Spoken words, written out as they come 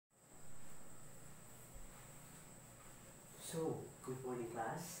So, good morning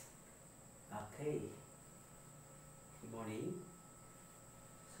class. Okay, good morning.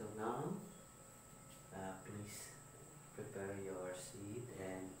 So now, please prepare your seat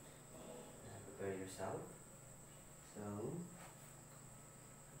and prepare yourself. So,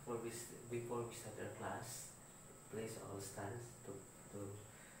 before we start our class, please all stand to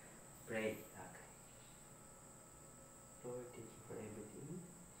pray. Okay. Lord, thank you for everything.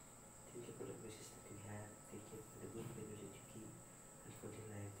 Thank you for the wishes that we have. Thank you for the good weather that you give and for the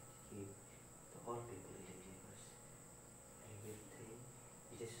life that you give to all people in the universe. I will pray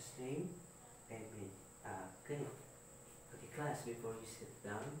in Jesus' name. Amen. Okay. Okay, class, before you sit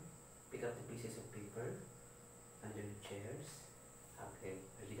down, pick up the pieces of paper under the chairs. Okay,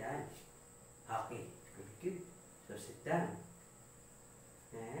 are you done? Okay, very good. So sit down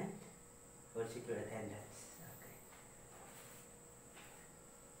and check your attendance. Okay.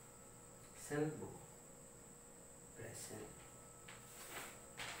 Selbo, present.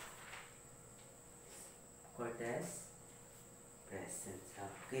 Cortez, present.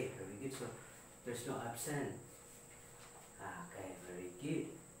 Okay, very good. So there's no absent. Okay, very good.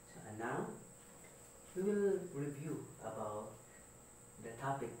 So and now we will review about the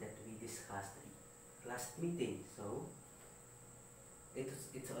topic that we discussed last meeting. So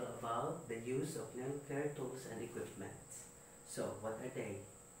it's all about the use of nail care tools and equipment. So what are they?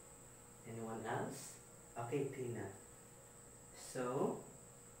 Anyone else? Okay, Tina. So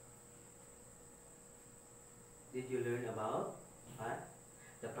did you learn about what?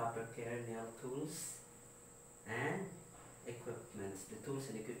 The proper care nail tools and equipments, the tools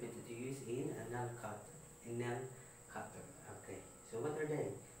and equipment that you use in a nail cutter. Okay. So what are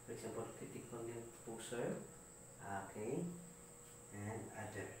they? For example, critical nail pusher. Okay. And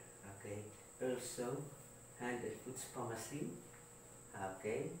other. Okay. Also, hand and foot spa machine.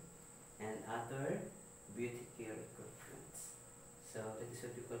 Okay. And other beauty care equipments. So that is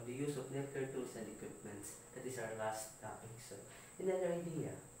what we call the use of nail care tools and equipments. That is our last topic. So another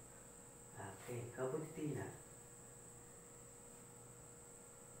idea. Okay. How about Tina?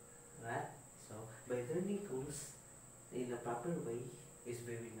 Right? So by learning tools in a proper way is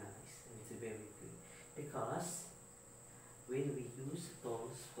very nice and it's very good because when we use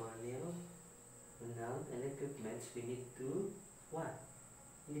tools for nail and equipments, we need to what?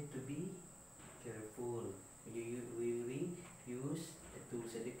 We need to be careful when we use the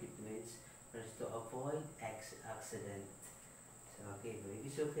tools and equipments for us to avoid accident. So okay, very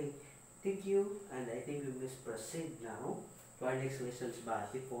good. So, okay, thank you, and I think we must proceed now to our next lessons.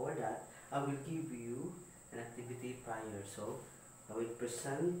 But before that, I will give you an activity prior. So I will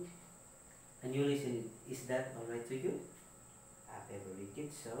present a new lesson. Is that alright to you? Okay, very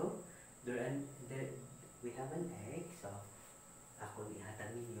good. So there we have an egg. So ako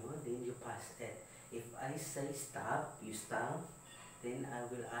ihatag ninyo, then you pass it. If I say stop, you stop. Then I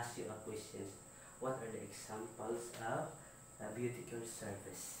will ask you a question. What are the examples of beauty care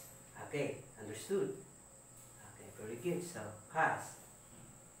service? Okay, understood? Okay, very good. So pass.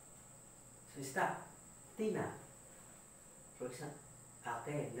 So stop. Tina. For example.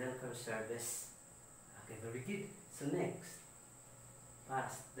 Okay, nail care service. Okay, very good. So next.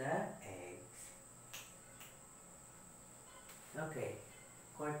 Pass the eggs. Okay.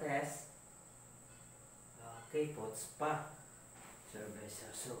 Cortez. Okay, foot spa service.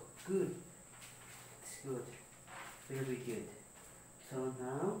 So good. It's good. Very good. So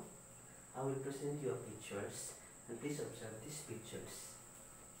now I will present you pictures and please observe these pictures.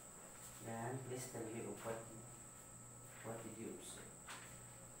 Then please tell me what did you observe.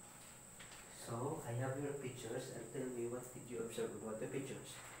 So I have your pictures and tell me what did you observe about the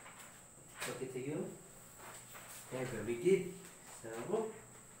pictures. Okay to you? Okay, very good. So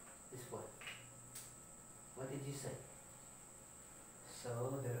this one. What did you say?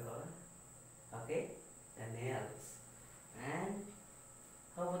 So there are the nails. And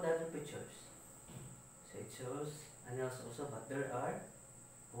how about other pictures? So it shows nails also, but there are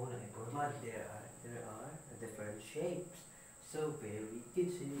there are different shapes. So very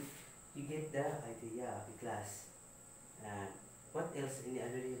good. So you get the idea of the class. What else? Any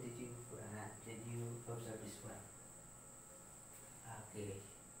other area did you observe this one? Okay,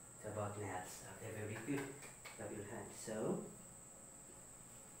 it's about nails. Okay, very good. Clap your hands. So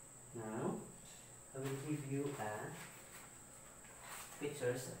now I will give you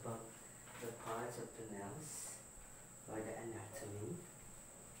pictures about the parts of the nails or the anatomy.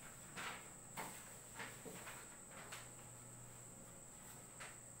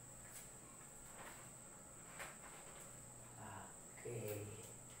 Okay,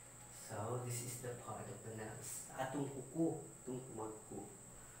 so this is the part of the nails. Atong kuko, itong kumagko.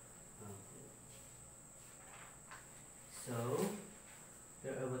 Okay. So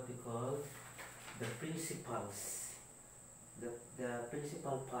principals, the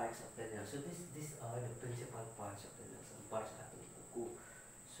principal parts of the nail. So these are the principal parts of the nails, ang parts atong kuko.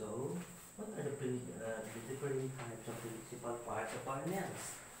 So what are the different types of principal parts of our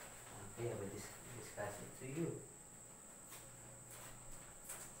nails? Okay, I will discuss it to you.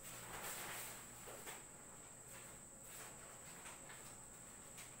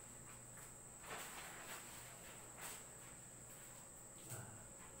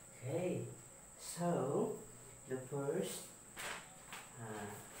 Okay, so the first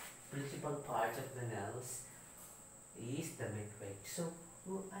principal part of the nails is the midrib. So,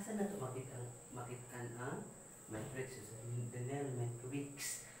 asa na ito makitaan ang midrib? So, the nail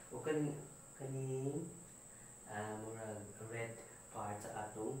midribs o kaning murag red part sa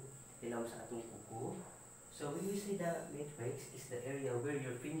atong ilaw sa atong kuko. So, when we say the midribs is the area where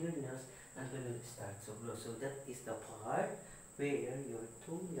your fingernails and toenails start to grow. So, that is the part where your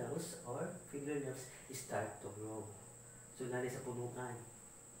toenails or fingernails start to grow. So, nari sa punuan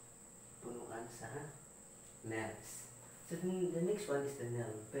sa nails. So, the next one is the nail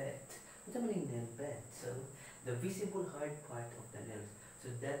bed. What do you mean nail bed? So, the visible hard part of the nails. So,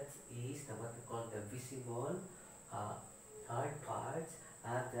 that is what we call the visible hard parts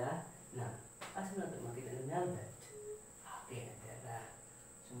of the nail. Asa na ito makita ng nail bed? Okay, nadala.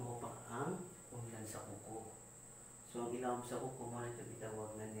 So, maupang ang unlan sa kuko. So, ang ilawom sa kuko mo na ito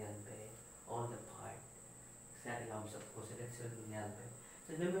itawag na nail bed. All the part sa ilawom sa kuko. So, that's your nail bed.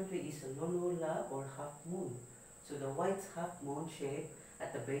 So, number 3 is a lunula or half moon. So, the white half moon shape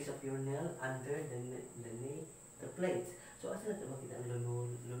at the base of your nail under the plates. So, asa na ito makita ang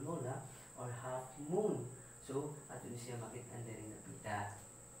lunula or half moon? So, ato na siya makita ang daring napita.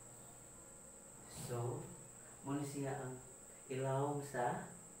 So, muna siya ang ilawom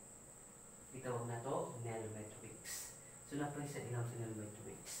sa itawag na to, nail matrix. So, napay sa ilawom sa nail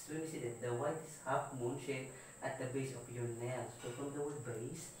matrix. So, you see that the white is half moon shape at the base of your nail. So, from the word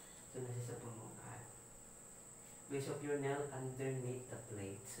base, so nasa sa punuan. Base of your nail underneath the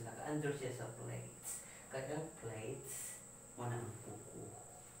plates. So, naka-under siya sa plates. Kaya ang plates, muna ang kuko.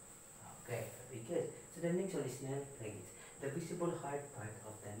 Okay, very good. So, the next one is nail plates. The visible hard part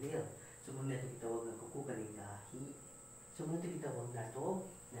of the nail. So, muna ito itawag na kuko kaning gahi. So, muna ito itawag na ito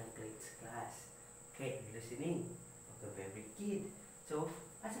nail plates class. Okay, listening. Okay, very good. So,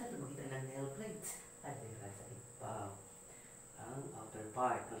 asa na ito makita ng nail plates? At dira sa ibaw. Ang outer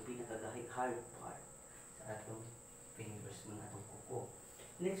part, ang pinakagahi hard part sa atong fingers, mga atong kuko.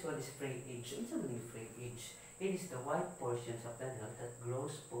 Next one is fray edge. Ano sa mga fray edge? It is the white portions of the nail that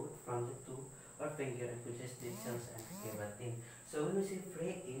grows both from the tooth or finger and pushes themselves and keratin. So, when we say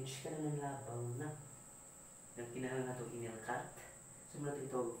fray edge, ka na labaw na. Yung kinahanglan na itong inel cut. So, muna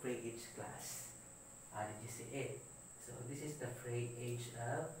ito fray edge class. Did you see it? So, this is the fray edge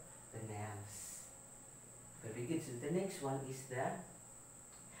of the nails. Very good. So, the next one is the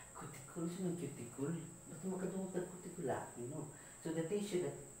cuticle. So, yung cuticle, ba't makatungkol na cuticle? So, the tissue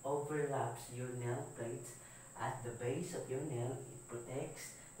that overlaps your nail plates at the base of your nail, it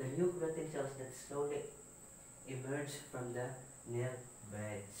protects the new keratin cells that slowly emerge from the nail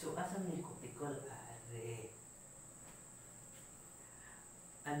bed. So, asan yung cuticle?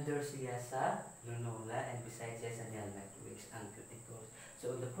 Under siya sa lunula and beside siya sa nail matrix, ang cuticles.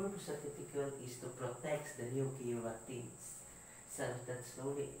 So, the purpose of cuticle is to protect the new keratins cells that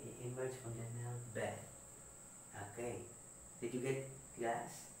slowly emerge from the nail bed. Okay. Did you get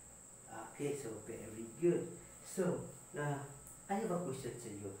class? Okay, so very good. So, I have a question to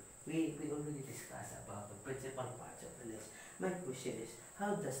you. We already discussed about the principal parts of the nails. My question is,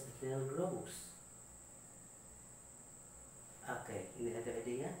 how does the nail grows? Okay, any other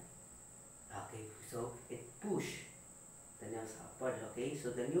idea? Okay, so it push the nails upward. Okay, so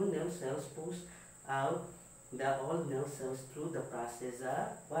the new nail cells push out the old nail cells through the process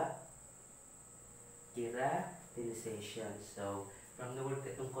of what? Keratinization. So, from the word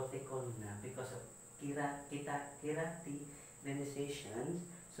itong cuticle na, because of keratinization,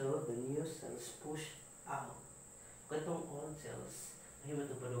 so the new cells push out. Katong old cells, ay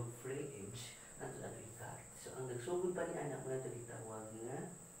matupalog free edge, ang ikat. So, ang nagsugod pa ni anak mo na ito itawag na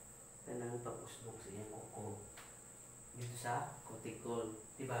kanang pag-usbog sa iyang kuko. Dito sa cuticle.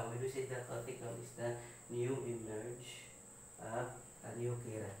 Diba? When we say the cuticle is the new emerge of a new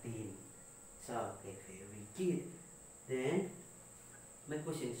keratin. So, okay, very good. Then, my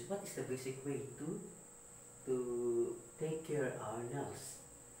question is, what is the basic way to take care of our nails?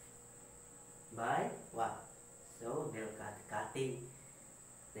 By what? So, nail cutting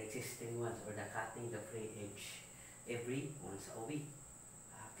the existing ones or the cutting the free edge every once a week.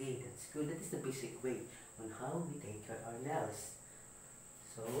 Okay, that's good. That is the basic way on how we take care of our nails.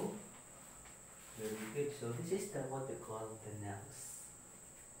 So, Very good. So this is the what we call the nails.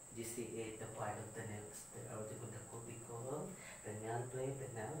 You see it, the part of the nails. The what we call the nail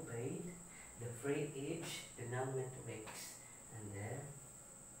blade, the free edge, the nail matrix, and the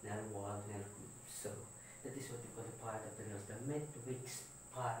nail wall, nail group. So that is what we call the part of the nails, the matrix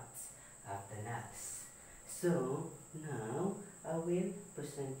parts of the nails. So now I will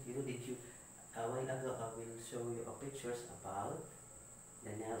present you. A while ago I will show you a pictures about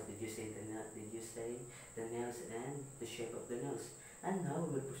the nails. Did you say the nail? Did you say the nails and the shape of the nails? And now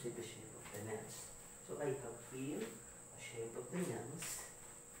we will proceed the shape of the nails. So I have here a shape of the nails.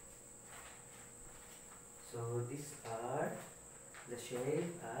 So these are the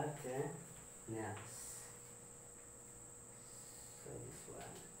shape of the nails. So this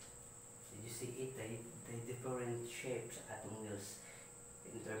one. Did you see it? The different shapes at nails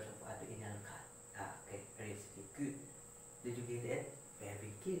in terms of nail cut. Okay, very good. Did you get it?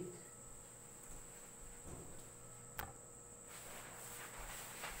 Very good.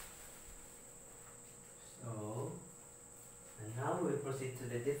 So, and now we proceed to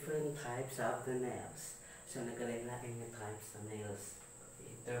the different types of the nails. So, nagkalain-lain yung types of nails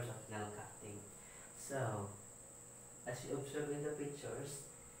in terms of nail cutting. So, as you observe in the pictures,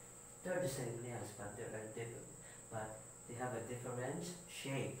 they're the same nails, but they are different. But they have a different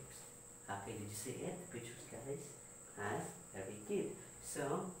shapes. Okay, did you see it? The pictures, guys? Very good.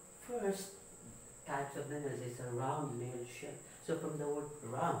 So, first types of the nails is a round nail shape. So, from the word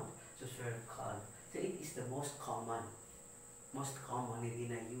round, so circle. So, it is the most commonly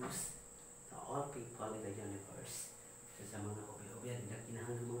use to all people in the universe. So, sa mga hobby-hobby, na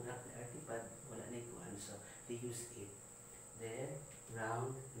kinahanglan mga arte-arte, wala na ikuan. So, they use it. The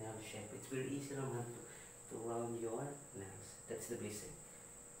round nail shape. It's very easy naman to round your nails. That's the basic.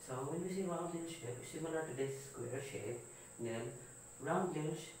 So, when we say round nail shape, similar to this square shape nail, round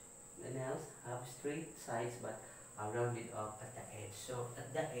nails have straight sides but are rounded off at the edge. So,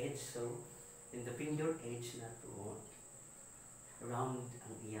 at the edge, so in the finger edge na to round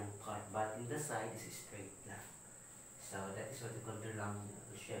ang iyang part, but in the side is straight lang. So, that is what we call the round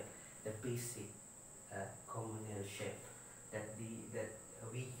nail shape, the basic common nail shape that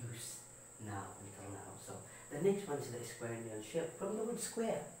we use now until now. So, the next one is the square nail shape from the word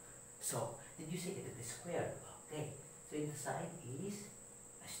square. So, did you see it is square? Okay. So, in the side is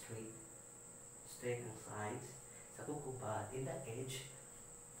a straight ang sides sa kuko, but in the edge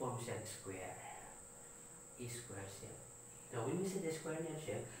forms a square. Square shape. Now, when we say the square nail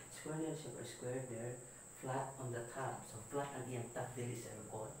shape are square there, flat on the top. So, flat ang iyang top, dili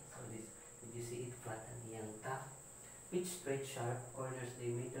circle. So, this, did you see it? Flat ang iyang top. With straight sharp corners,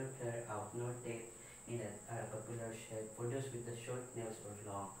 they meter flare out nor tape in a popular shape for those with the short nails or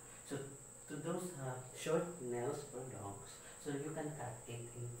long. So, to those short nails or longs, so you can cut it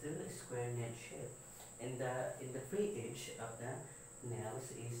into a square nail shape. And in the free edge of the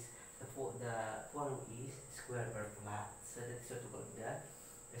nails is the form is square or flat. So that's what we call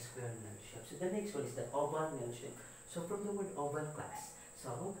the square nail shape. So the next one is the oval nail shape. So from the word oval, class.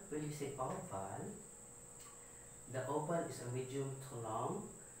 So when we say oval, the oval is a medium to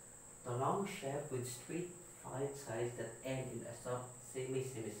long shape with straight fine sides that end in a soft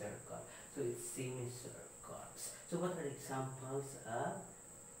semicircle. So it's semicircles. So what are examples of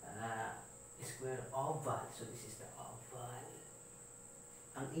square oval? So this is the oval.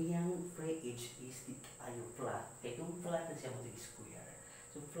 Ang iyang free edge is ayo flat. Kaya kung flat na siya mo square.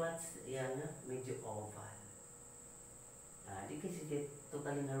 So flat yan medyo oval. Di kasi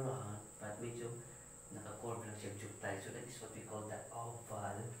totally na round, but medyo naka-curve lang siya jutay. So that is what we call the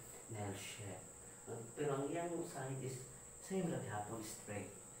oval nail shape. Pero ang iyang side is same lang hapon,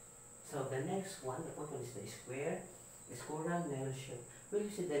 straight. So the next one, the fourth one is the square nail shape. When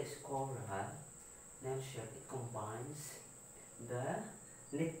you see the square nail shape, it combines the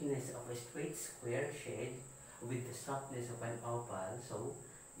neatness of a straight square shade with the softness of an oval. So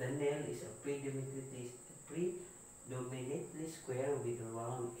the nail is a predominantly square with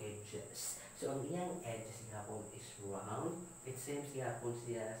round edges. So ang iyang edges hapon is round. It seems hapon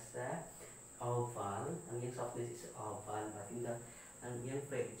siya sa oval. Ang iyang softness is oval, but in the ang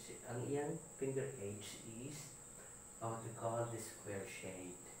iyang finger edge is what we call the square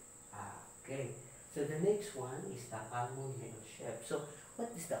shade. Okay. So the next one is the almond nail shape. So what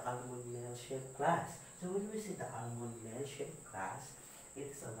is the almond nail shape, class? So when we say the almond nail shape, class,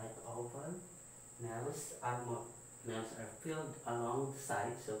 it's a like oval nails. Almond nails are filled along the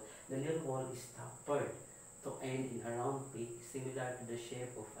side. So the nail wall is tapered to end in a round peak similar to the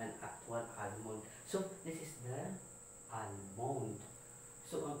shape of an actual almond. So this is the almond.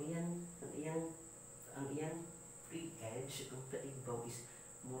 So ang iyang free edge, ang paibaw is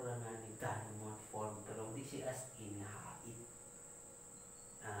mura na ni diamond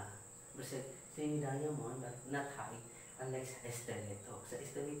diamond but not height, unlike sa stiletto. Sa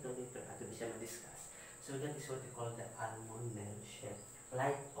stiletto later ato na siya ma-discuss. So that is what we call the almond nail shape,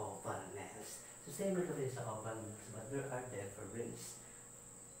 like oval nails. So same ito din sa oval nails, but there are difference.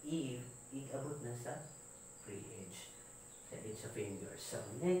 Abot na sa free edge, sa edge of fingers. So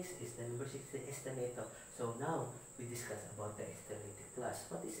next is the number 6, the stiletto. So now we discuss about the stiletto class.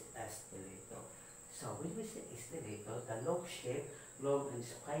 What is stiletto? So when we say stiletto, the lock shape, long and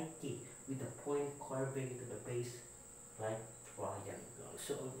spiky, with the point curving to the base like triangle.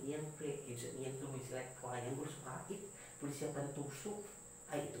 So ang iyang free edge, ang iyang tuloy like triangle, so kahit pwede siya pantusok.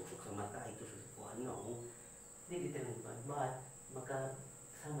 Ay, itusok sa mata, itusok sa kuha. No, hindi dito lang ba? But,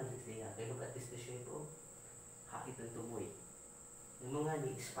 makasama din siya. Kaya look at this the shape of hait ng tumoy. Yung mga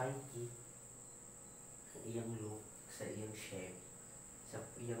ni spiky, ang iyang look sa iyang shape, sa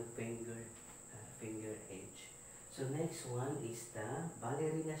iyang finger edge. So next one is the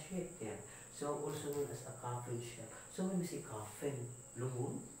ballerina shape here. So also known as a coffin shape. So when we say coffin,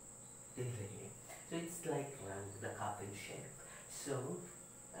 lumon, dili. So it's like the coffin shape. So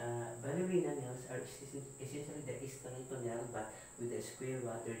ballerina nails are essentially the stiletto nail but with a square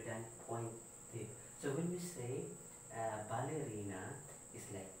rather than point tip. So when we say ballerina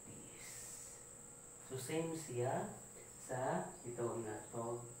is like this. So same siya sa ito nga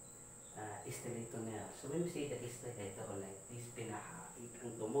to stiletto nail. So when we say the stiletto like this, pinahait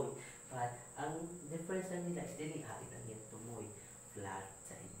ang tumoy. But ang difference na nila is dili hait ang yung tumoy. Flat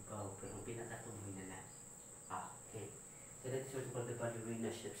sa ibaw. Pero ang pinakatumoy na na. Okay. So that's what we call the ballerina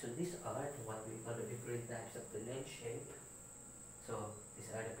shape. So these are what we call the different types of the nail shape. So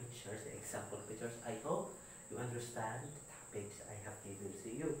these are the pictures, the example pictures. I hope you understand the topics I have given to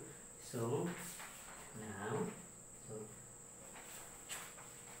you. So now,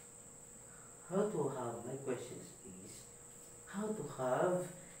 how to have, my questions is, how to have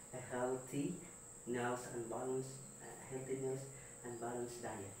a healthy nails and balanced,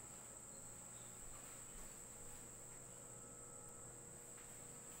 diet.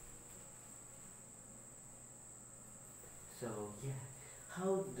 So yeah,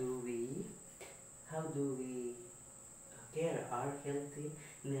 how do we care our healthy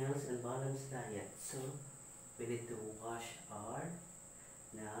nails and balanced diet? So we need to wash our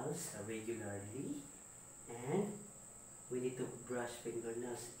nails regularly and we need to brush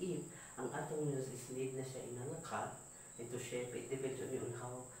fingernails. If ang atong nails is need na siya inangkat into shape, it depends on you on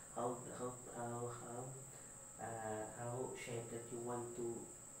how shape that you want to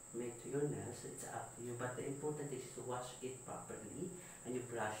make to your nails. It's up to you, but the important is to wash it properly and you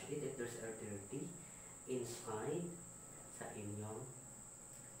brush it if there's a dirty inside sa inyong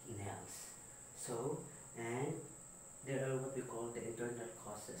nails. So, and there are what we call the internal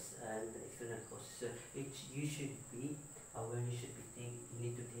causes and the external causes. So you should be aware, you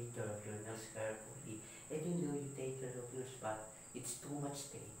need to take care of your nails carefully. Even though you take care of your spot, it's too much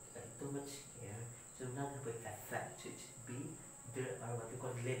care, so not a big effect. So it should be, there are what we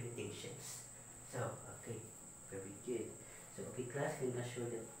call limitations. So, okay, very good. So, okay, class, can you assure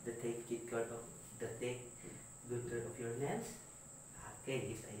that take good care of your nails? Okay,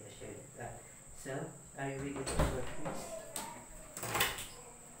 yes, I assure that. So, are you ready for your quiz?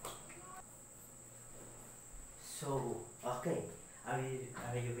 So, okay, are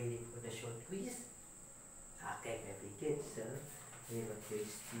you ready for the short quiz? Okay, very good. So, we have a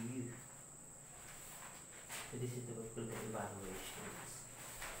quiz to you. So, this is the what we call the evaluations.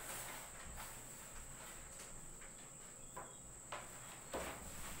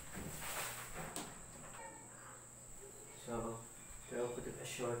 So, we'll put a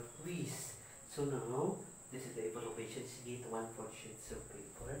short quiz. So now, this is the evaluations. Get 1/4 sheets of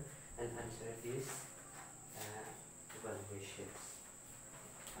paper and answer this evaluations.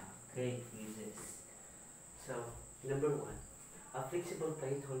 Okay, quizzes. So, number 1, a flexible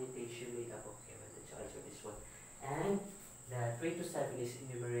plate orientation made up of, okay, let's answer this one. And the 3 to 7 is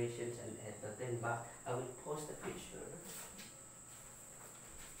enumerations and 8 to 10. But I will post the picture.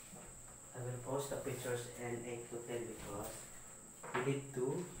 I will post the pictures and 8 to 10 because we need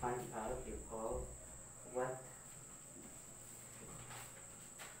to find out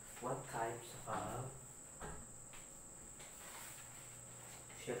what types of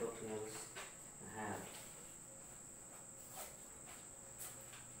shape of nails I have.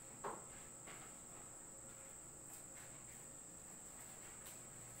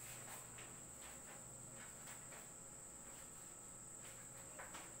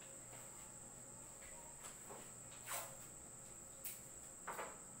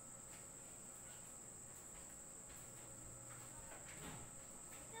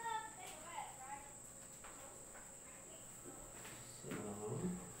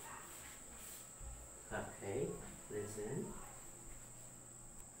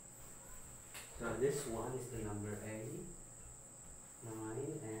 this one is the number 8, 9,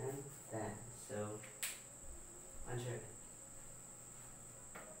 and 10. So answer.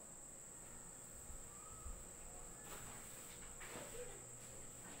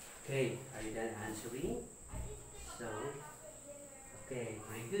 Okay, are you done answering? So, okay,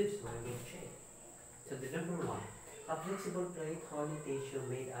 very good. So we're going to check. So the number 1, a flexible plate horny tissue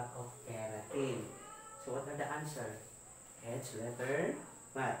made up of keratin. So what are the answer? H letter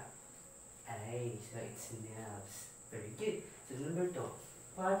what? A. So it's nails. Very good. So number 2,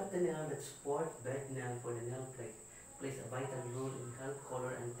 part of the nail that support bed nail for the nail plate plays a vital role in health,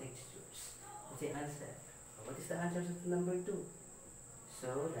 color, and textures. What's the answer? What is the answer to number 2?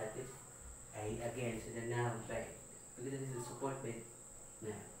 So that is A again. So the nail bed, because this is support bed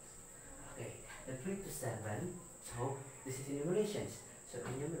nails. Okay. The 3 to 7. So this is enumerations. So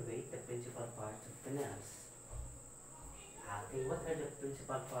enumerate the principal parts of the nails. Okay, what are the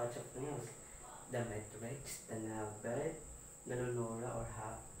principal parts of the nails? The matrix, the nail bed, the lunora or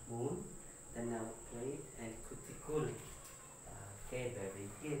half moon, the nail plate, and cuticle. Okay,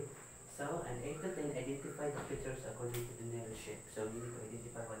 very good. So, and 8 to 10, identify the features according to the nail shape. So, you need to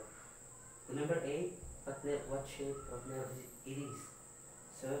identify what. The number 8, what shape of nail it is.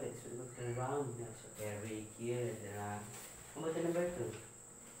 So, let's look at the round nail. So, very good. How about the number 2?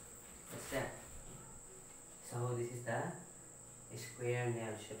 What's that? So, this is the square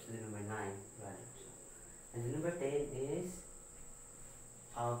nail shape. So, the number 9, rather. So, and the number 10 is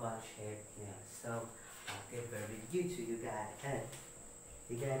oval shaped nail. So, okay, very good. So, you got it.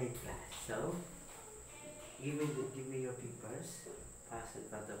 You got it, class. So, give me your papers, pass and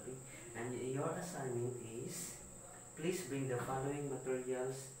photocopy, and your assignment is please bring the following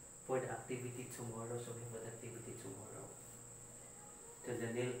materials for the activity tomorrow. So, we have an activity tomorrow. So,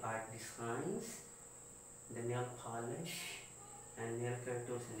 the nail art designs, the nail polish, and nail care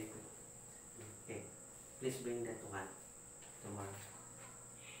tools and equipment. Okay, please bring that one tomorrow.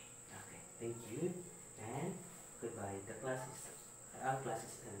 Okay, thank you and goodbye. The class is our class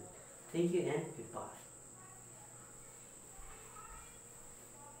is done. Thank you and goodbye.